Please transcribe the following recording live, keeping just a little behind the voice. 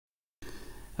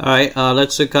Alright,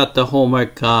 let's look at the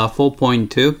homework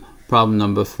 4.2, problem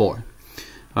number 4.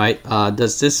 Alright,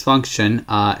 does this function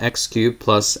x cubed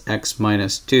plus x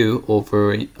minus 2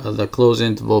 over the closed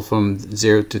interval from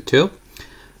 0 to 2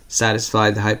 satisfy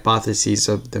the hypotheses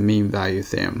of the mean value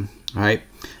theorem? Alright,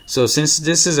 so since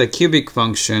this is a cubic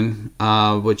function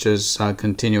which is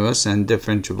continuous and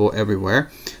differentiable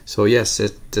everywhere, so yes,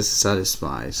 this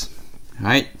satisfies.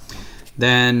 Alright.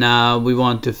 Then we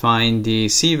want to find the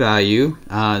c value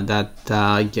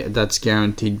that's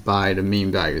guaranteed by the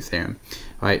mean value theorem.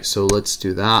 Alright, so let's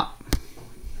do that.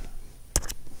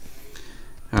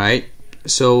 Alright,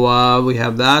 so we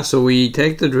have that. So we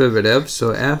take the derivative.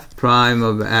 So f prime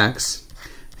of x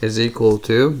is equal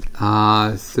to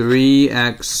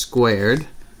 3x squared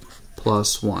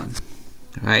plus 1.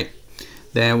 Alright,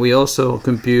 then we also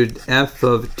compute f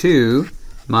of 2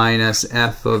 minus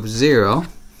f of 0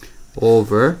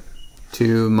 over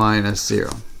 2 minus 0.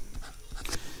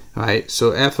 Alright,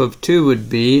 so f of 2 would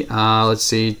be, let's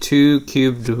see, 2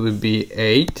 cubed would be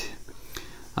 8,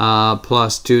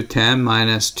 plus 2, 10,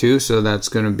 minus 2, so that's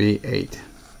going to be 8.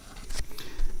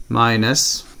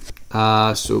 Minus,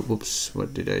 so, whoops,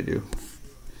 what did I do?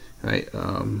 Alright,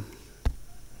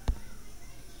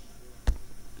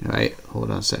 alright, hold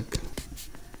on a sec.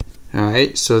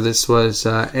 Alright, so this was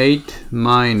 8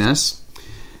 minus,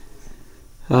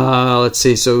 let's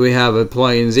see, so we have a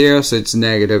plug-in 0, so it's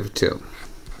negative 2.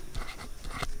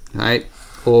 Alright,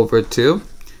 over 2,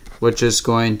 which is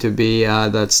going to be,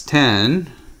 that's 10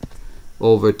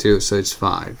 over 2, so it's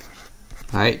 5.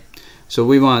 Alright, so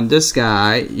we want this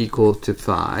guy equal to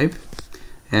 5,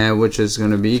 and which is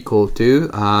going to be equal to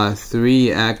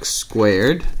 3x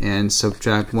squared, and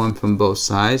subtract 1 from both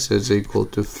sides, so it's equal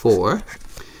to 4.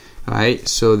 Alright,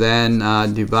 so then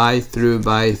divide through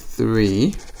by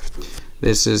 3.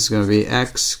 This is going to be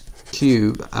x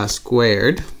cubed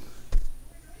squared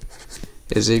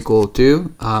is equal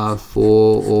to 4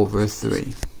 over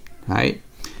 3. Right?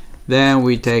 Then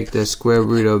we take the square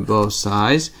root of both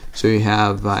sides. So you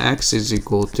have x is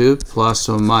equal to plus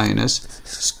or minus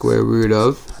square root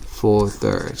of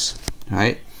 4/3.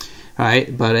 Right?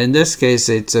 Right? But in this case,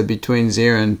 it's between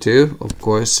 0 and 2. Of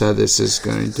course, this is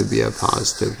going to be a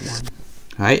positive 1.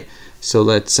 Right? So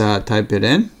let's type it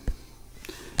in.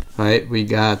 Right, we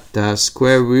got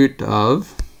square root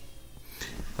of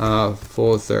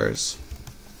 4/3.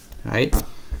 Right,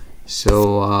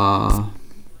 so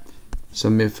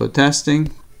submit for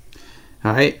testing.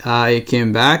 Alright, it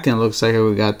came back and it looks like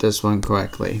we got this one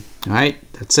correctly. Alright,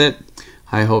 that's it.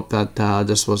 I hope that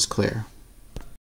this was clear.